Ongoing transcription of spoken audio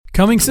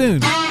Coming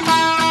soon.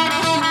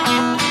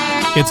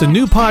 It's a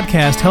new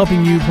podcast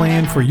helping you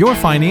plan for your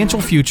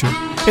financial future.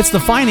 It's the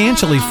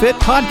Financially Fit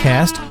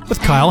Podcast with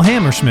Kyle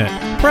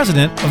Hammerschmidt,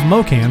 president of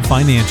Mocan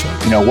Financial.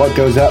 What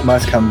goes up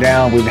must come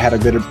down. We've had a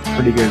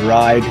pretty good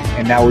ride,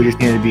 and now we just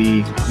need to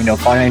be,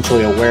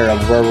 financially aware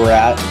of where we're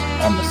at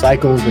on the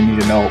cycles. We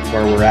need to know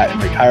where we're at in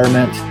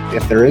retirement.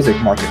 If there is a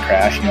market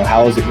crash,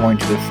 how is it going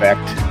to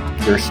affect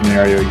your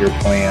scenario, your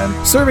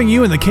plan? Serving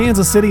you in the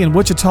Kansas City and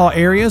Wichita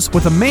areas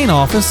with a main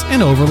office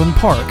in Overland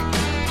Park.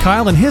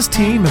 Kyle and his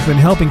team have been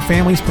helping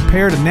families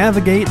prepare to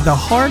navigate the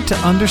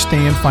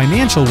hard-to-understand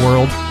financial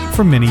world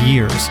for many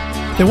years.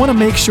 They want to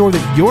make sure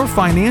that your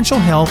financial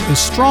health is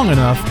strong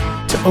enough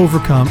to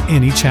overcome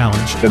any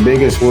challenge. The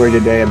biggest worry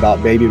today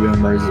about baby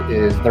boomers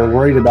is they're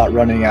worried about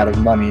running out of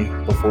money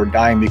before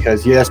dying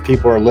because, yes,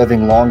 people are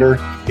living longer,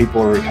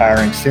 people are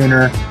retiring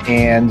sooner,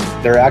 and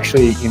they're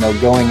actually,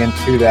 going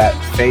into that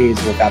phase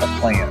without a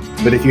plan.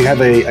 But if you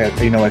have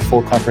a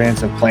full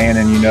comprehensive plan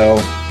and you know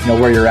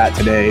where you're at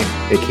today,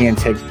 it can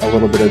take a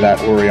little bit of that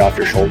worry off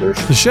your shoulders.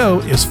 The show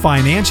is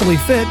Financially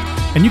Fit,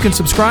 and you can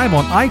subscribe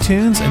on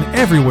iTunes and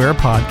everywhere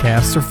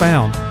podcasts are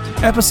found.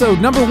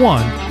 Episode number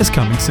 1 is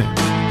coming soon.